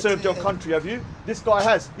never served your country, have you? This guy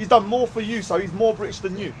has. He's done more for you, so he's more British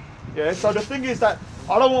than you. Yeah, so the thing is that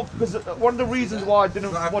I don't want, because one of the reasons why I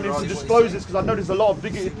didn't want him to disclose this, because I know there's a lot of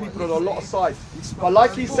bigoted people on a lot of sides. But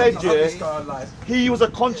like he said, yeah, he was a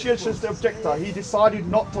conscientious objector. He decided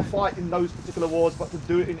not to fight in those particular wars, but to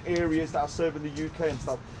do it in areas that are serving the UK and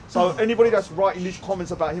stuff. So anybody that's writing these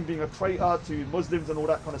comments about him being a traitor to Muslims and all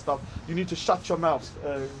that kind of stuff, you need to shut your mouth.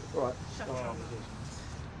 All right.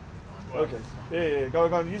 Okay. Yeah. Go.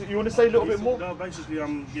 You want to say a little bit more? No, basically,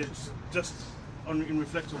 yeah, just in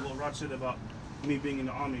reflect of what Raj said about me being in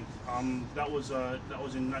the army. That was in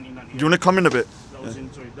 1998. Do you want to come in a bit? That was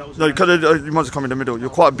in, sorry, that was No, in you might as well come in the middle. You're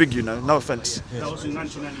quite big, you know. No offense. That was in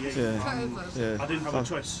 1998. Yeah. I didn't have a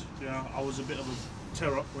choice. You know, I was a bit of a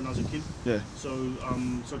terror when I was a kid. Yeah. So,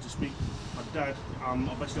 so to speak, my dad,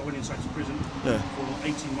 basically I went inside to prison Yeah. for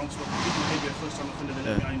 18 months. But good behaviour, first time offender, they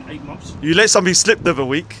let me out in 8 months. You let somebody slip the other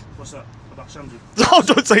week. What's that? About Shamsi? No,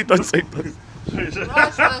 don't say.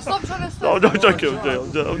 Right, stop trying to No, stop. I'm joking.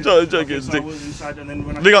 I'm joking. So I was inside, and then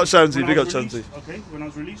when I Big up Shamsi, when I big up was released- Shamsi. Okay, when I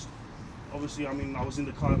was released, obviously, I mean, I was in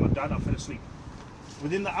the car with my dad. I fell asleep.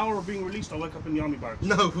 Within the hour of being released, I woke up in the army barracks.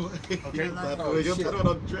 No, Okay. you're putting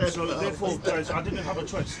on dress. So therefore, guys, I didn't have a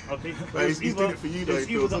choice. Okay, But he's doing it for you, though, It's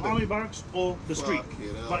he either feels, the isn't it? army barracks or the street.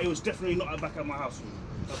 Fucking hell. But it was definitely not back at my house.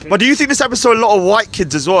 Okay? But do you think this happens to a lot of white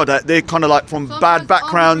kids as well? That they're kind of like from bad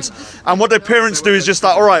backgrounds, and what their parents do is just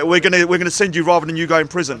like, all right, we're gonna send you rather than you go in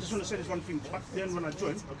prison. I just want to say this one thing. Back then, when I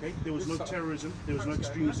joined, okay, there was no terrorism, there was no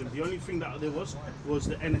extremism. The only thing that there was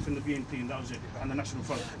the NF and the BNP, and that was it, and the National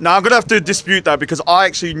Front. Now I'm gonna have to dispute that because I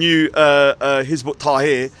actually knew Hizb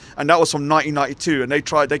Tahrir, and that was from 1992, and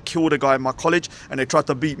they killed a guy in my college, and they tried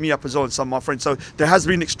to beat me up as well and some of my friends. So there has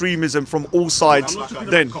been extremism from all sides. I'm not talking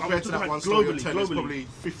Then. about- Compared to that talking one about story you're globally, telling, there's globally. probably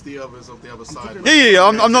 50 others of the other side. Yeah.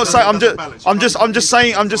 I'm not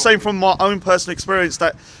saying. I'm just saying from my own personal experience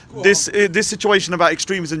that this situation about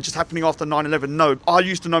extremism just happening after 9/11. No, I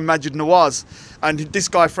used to know Majid Nawaz, and this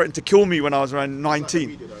guy threatened to kill me when I was around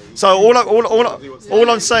 19. So all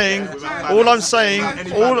I'm saying,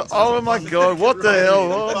 oh my God, what the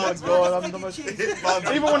hell? Oh my God, I'm the most.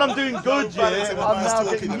 Even when I'm doing good, yeah, I'm now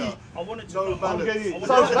getting heat. I wanted to know. I'm getting heat.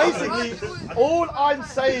 So basically, all I'm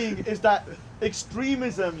saying is that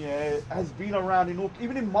extremism, yeah, has been around in all,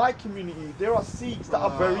 even in my community. There are Sikhs that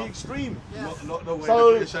are very extreme. Not the way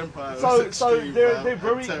So the British Empire. So was so extreme, they're fam. they're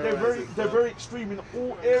very Terrorising, they're fam. very extreme in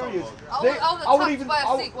all areas. I They- was I would attacked even by I a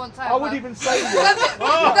would- Sikh one time. I would man. even say Condemn it.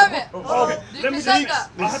 Condemn it. Okay. You Let me condemn see. that.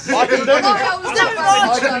 I condemn it. I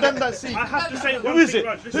condemn that Sikh. I have to say Who one is thing, it?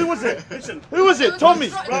 Raj, listen. Who was it? Listen. Who was it? Tommy.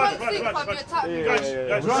 Right, Right, Sikh right, fam, right. you attacked me. Guys,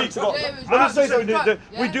 The Raj, Sikhs got. Yeah, Let me say Raj, something. Raj, We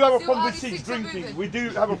yeah. do have a See problem what with all these Sikhs Sikhs are drinking. moving. We do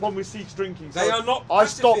have a problem with Sikhs drinking. They So are not I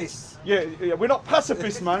stopped. pacifists. Yeah, we're not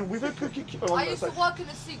pacifists, man. We've been cooking. I used to work in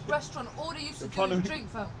a Sikh restaurant. All they used to do is drink,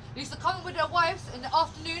 fam. They used to come with their wives in the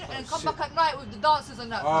afternoon and then come back at night with the dancers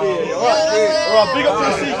and that. Oh, Yeah, all right, big up to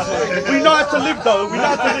the Sikhs. We know how to live, though. We know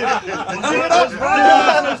how to live. You hear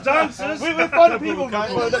that? those dancers. We're fun people,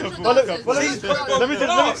 man. But let me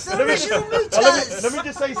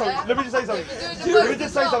just say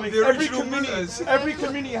something. The original rulers. Every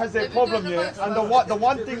community has their problem, yeah. And the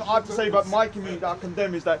one thing I have to say about my community that I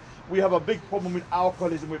condemn is that we have a big problem with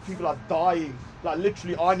alcoholism, where people are dying. Like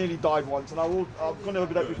literally, I nearly died once, and I've gone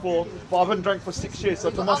over that before. But I haven't drank for 6 years, so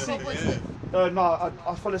to my no,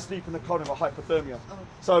 I fell asleep in the car and got hypothermia.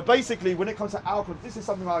 So basically, when it comes to alcohol, this is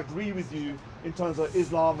something I agree with you in terms of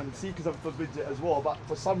Islam, and Sikhism forbids it as well. But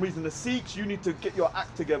for some reason, the Sikhs, you need to get your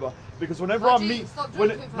act together, because whenever I meet,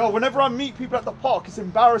 whenever I meet people at the park, it's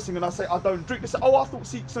embarrassing, and I say I don't drink. They say, oh, I thought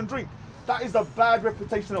Sikhs don't drink. That is the bad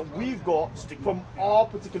reputation that we've got from our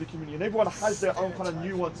particular community, and everyone has their own kind of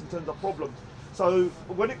nuance in terms of problems. So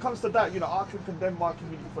when it comes to that, you know, I can condemn my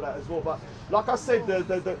community for that as well. But like I said,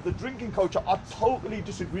 the drinking culture, I totally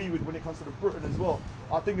disagree with when it comes to the Britain as well.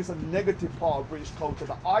 I think it's a negative part of British culture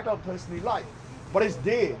that I don't personally like, but it's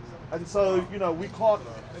there. And so, you know, we can't...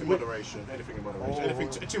 In moderation, anything in moderation. Anything,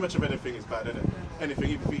 too much of anything is bad, isn't it? Anything,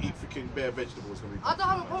 even if you eat freaking bare vegetables, it's going to be I don't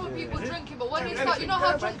have a problem with people drinking, but when you start, you know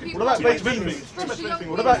how drunk people What about are. baked beans? Especially young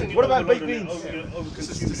What about people. baked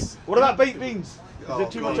beans? What about baked beans? Is there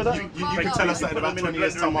too much of that? You can tell us that in about 20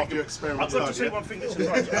 years' time after your experiment. I've got to say one thing. Listen,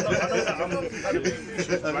 right, I know that I'm had a big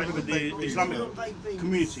issue, right, with the Islamic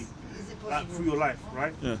community through your life,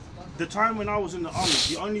 right? Yeah. The time when I was in the army,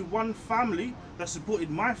 the only one family that supported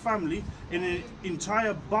my family in an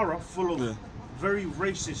entire borough full of very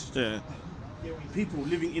racist people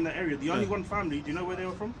living in the area. The only one family. Do you know where they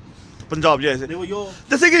were from? Punjab, yeah. They were your.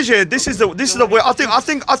 The thing is, yeah, this is the way. I think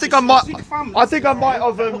I might have.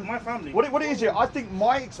 My family. What it is, yeah? I think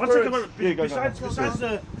my experience.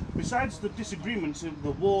 Besides the disagreements of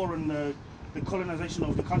the war and the colonization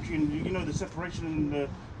of the country, and you know the separation and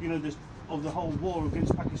of the whole war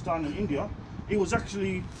against Pakistan and India, it was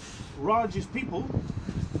actually Raj's people.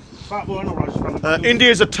 Well, not Raj's family. India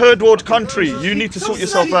is a third world country. You need to sort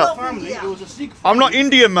yourself out. It was a Sikh I'm not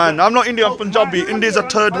Indian, man. I'm not Indian. I'm Punjabi. India is a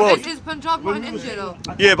third world. Is Punjab not in India though?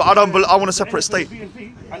 Yeah, but I want a separate state.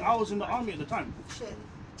 And I was in the army at the time.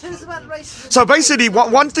 Tell us about racism. So basically,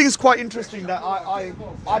 one thing is quite interesting that I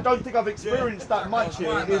don't think I've experienced that much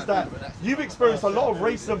here is that you've experienced a lot of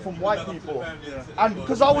racism from white people, and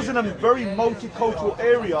because I was in a very multicultural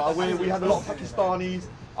area where we had a lot of Pakistanis.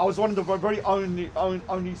 I was one of the very only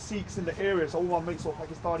Sikhs in the area, so all my mates were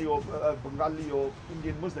Pakistani or Bengali or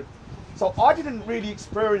Indian Muslim. So I didn't really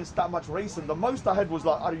experience that much racism. The most I had was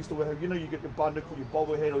like I used to wear, you know, you get your bunda, call your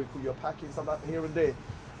bobble head, or you call your paki and stuff like that here and there.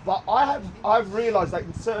 But I've realised that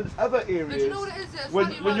in certain other areas, you know what it is? It's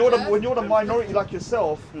when funny, you're the minority like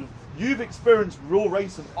yourself, you've experienced real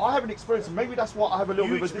racism. I haven't experienced it. Maybe that's why I have a little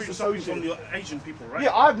You bit of a experienced something from disassociation. your Asian people, right?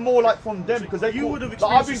 Yeah, I have more like from them because they You call, would have like,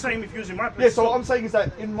 experienced I've the been- same if you was in my place. Yeah, so what I'm saying is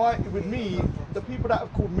that with me, the people that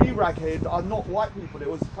have called me raghead are not white people. It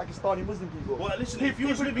was Pakistani Muslim people. Well, listen, if you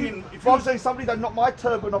was living in, if If you I'm was, saying somebody that knocked my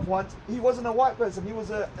turban off once, he wasn't a white person. He was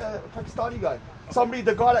a Pakistani guy.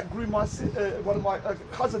 The guy that grew one of my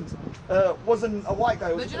cousins, wasn't a white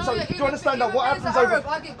guy. But you know, So do you understand that what happens Arab, over?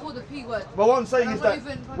 I get called the P word. But what I'm saying is that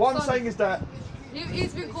Pakistani.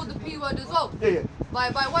 He's been called the P word as well. Yeah. By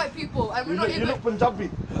white people, and we're not You even. look Punjabi.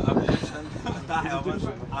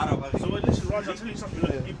 so listen, Raj, I'll tell you something.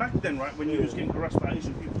 Look, back then, right, when you was getting harassed by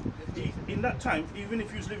Asian people, in that time, even if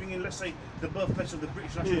you was living in, let's say, the birthplace of the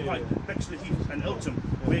British National Party, Bexley Heath and Eltham,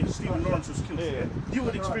 where Stephen Lawrence was killed, you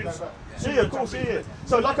would experience. Yeah, of course, yeah.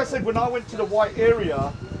 So like I said, when I went to the white area,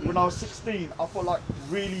 when I was 16, I felt like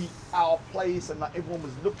really out of place and like everyone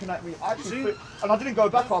was looking at me. I actually and I didn't go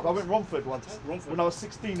back up, I went Romford once when I was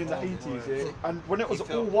 16 in the 80s, yeah? And when it was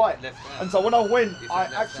all white. And so when I went, I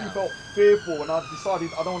actually felt fearful and I decided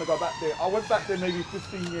I don't want to go back there. I went back there maybe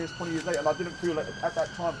 15 years, 20 years later, and I didn't feel like at that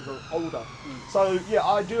time because I was older. So yeah,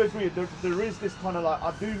 I do agree, there is this kind of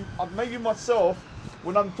like, maybe myself,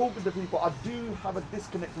 when I'm talking to people, I do have a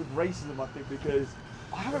disconnect with racism, I think, because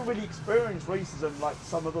I haven't really experienced racism like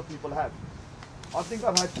some other people have. I think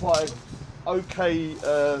I've had quite okay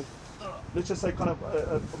let's just say, kind of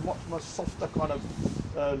a much more softer kind of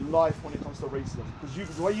life when it comes to racism?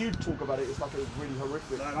 Because the way you talk about it, it's like it's really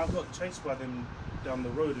horrific. Like, I got chased by them down the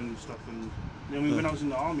road and stuff, and then when I was in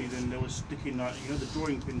the army, then they were sticking like, you know, the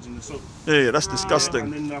drawing pins in the soap. Yeah, that's disgusting.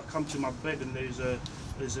 And then I come to my bed and there's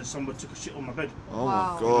someone took a shit on my bed. Oh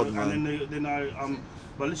Wow. my God, man. And then I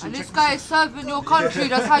but listen, And check this guy is serving your country.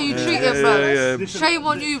 That's how you treat him, bro. yeah. Shame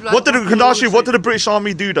on you, blood. What did can I ask you? What did the British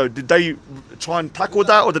Army do though? Did they try and tackle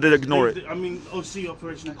that, or did they ignore it? I mean, OC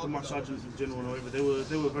Operation Command Sergeants in general, or whatever,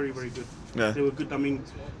 they were very, very good. Yeah. They were good. I mean,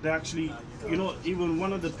 they actually, you know, even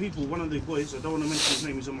one of the boys, I don't want to mention his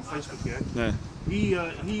name, he's on my Facebook, Yeah.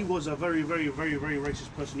 he was a very, very, very, very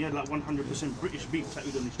racist person. He had like 100% British beef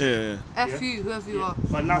tattooed on his chest. Yeah. F you, whoever you are.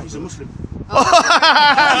 But now he's a Muslim.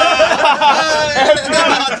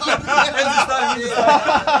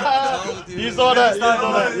 You saw that?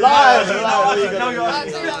 Live.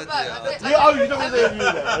 You don't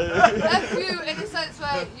F you in the sense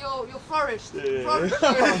where you're flourished. That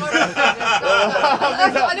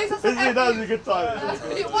was a good time.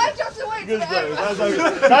 Why do you have to wait Good to the story.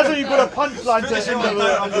 end? That's when you put a punchline to the end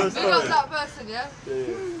of the Big story. up that person, yeah?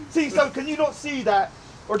 See, so can you not see that,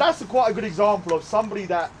 or that's quite a good example of somebody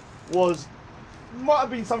that might have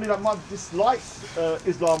been somebody that might have disliked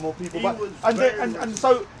Islam or people, but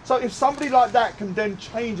so if somebody like that can then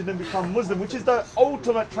change and then become Muslim, which is the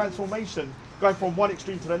ultimate transformation, going from one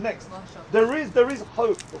extreme to the next, there is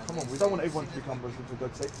hope. Oh, come on, we don't want everyone to become Muslim for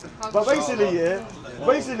God's sake. But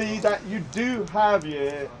basically that you do have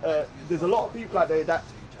there's a lot of people out there that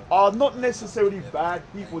are not necessarily bad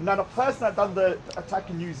people. Now the person that done the attack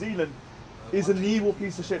in New Zealand is an evil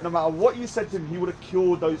piece of shit. No matter what you said to him, he would have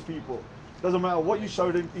killed those people. Doesn't matter what you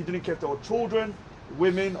showed him, he didn't care if they were children,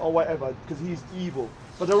 women, or whatever, because he's evil.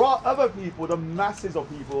 But there are other people, the masses of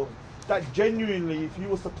people, that genuinely, if you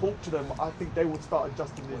was to talk to them, I think they would start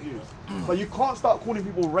adjusting their views. But you can't start calling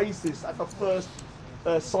people racist at the first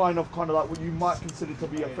sign of kind of like what you might consider to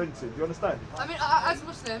be offensive. You understand? I mean, as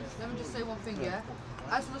Muslims, let me just say one thing, yeah?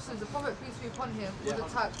 As Muslims, the Prophet, peace be upon him, was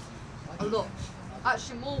attacked a lot.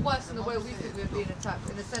 Actually, more worse than the way we think we're being attacked,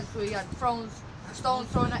 in the sense where he had stones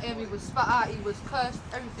thrown at him, he was spat at, he was cursed,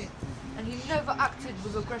 everything. And he never acted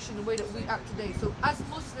with aggression the way that we act today. So as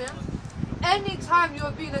Muslims, anytime you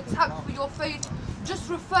are being attacked for your faith, just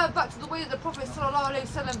refer back to the way that the Prophet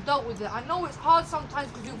ﷺ dealt with it. I know it's hard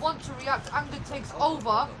sometimes because you want to react, anger takes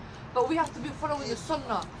over, but we have to be following the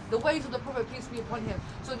sunnah, the ways of the Prophet, peace be upon him.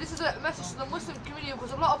 So this is a message to the Muslim community,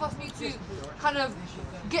 because a lot of us need to kind of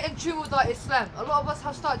get in tune with our Islam. A lot of us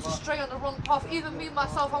have started to stray on the wrong path. Even me,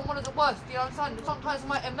 myself, I'm one of the worst. You understand? Sometimes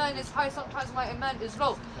my iman is high, sometimes my iman is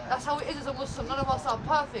low. That's how it is as a Muslim. None of us are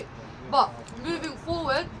perfect. But moving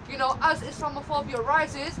forward, you know, as Islamophobia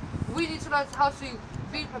rises, we need to learn how to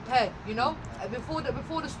be prepared, you know? Before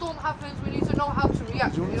the storm happens, we need to know how to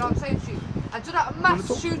react, you know what I'm saying to you? And to that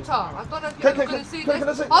mass shooter, I don't know if you're going to see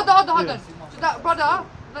this. Hold on. To that brother,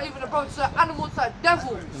 not even a brother, to that animal, to that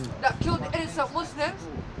devil that killed the innocent Muslims,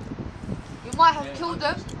 you might have killed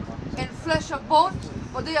them in flesh and bone,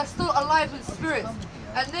 but they are still alive in spirit.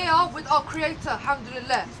 And they are with our Creator,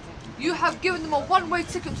 alhamdulillah. You have given them a one-way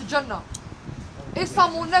ticket to Jannah.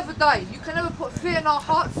 Islam will never die. You can never put fear in our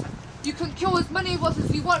hearts. You can kill as many of us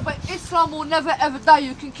as you want, but Islam will never ever die.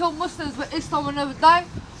 You can kill Muslims, but Islam will never die.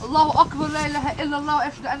 Allahu Akbar, la ilaha illallah,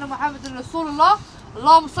 ashhadu anna Muhammadan Rasulullah.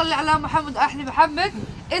 Allahumma salli ala Muhammad, ahli Muhammad.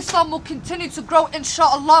 Islam will continue to grow,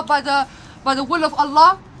 inshallah, by the will of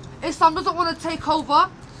Allah. Islam doesn't want to take over.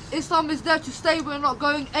 Islam is there to stay. We're not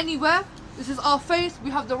going anywhere. This is our faith. We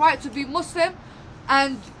have the right to be Muslim.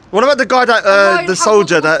 And what about the guy that the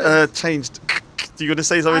soldier that changed? You gonna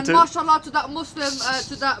say something to? And mashallah to that Muslim,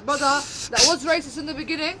 to that brother that was racist in the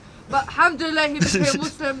beginning, but alhamdulillah he became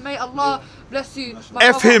Muslim. May Allah bless you.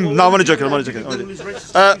 F him. No, I'm only joking. Do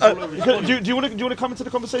you want to come into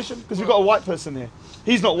the conversation? Because we've got a white person here.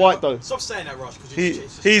 He's not white though. Stop saying that, Rush.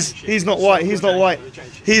 He's not white. He's not white.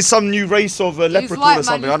 He's some new race of leprechaun or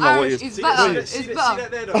something. I don't know what he is. He's better. See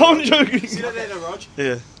that there, I'm joking. See that there, Raj?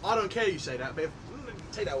 Yeah. I don't care you say that, but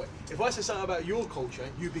take that away. If I say something about your culture,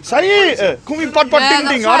 you be say it. Call me bad ding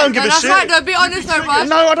ding. I don't give a shit. That's right. Though. Be honest, though, Raj.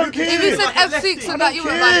 No, I don't care. If you said F6 and that, you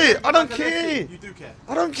would like. I don't care. You do care.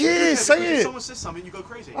 I don't care. Say If it. someone says something, you go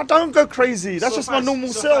crazy. I don't go crazy. That's just my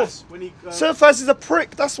normal self. Surfers is a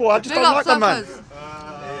prick. That's why I just don't like the man.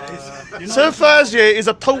 Sir Faz, yeah, is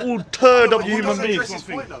a total turd of a human doesn't being. address his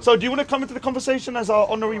point, though. So do you want to come into the conversation as our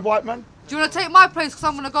honorary white man? Do you want to take my place? Because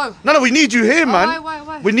I'm going to go. No, we need you here, man.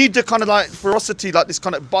 Why? We need the kind of like ferocity, like this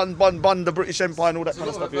kind of bun the British Empire and all that kind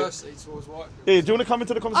of stuff. Yeah. Yeah, do you want to come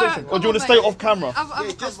into the conversation, or do you want to stay off camera?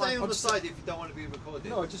 Just stay on the side if you don't want to be recorded.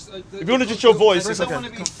 No, just If you want to just your voice, it's okay.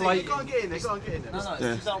 You can't get in there. Go on, get in there. No,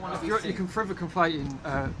 you don't want to be You can forever conflating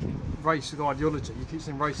race with ideology. You keep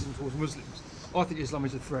saying racism towards Muslims. I think Islam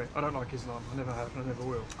is a threat. I don't like Islam. I never have and I never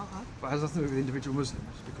will. But it has nothing to do with individual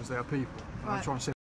Muslims because they are people. And I try and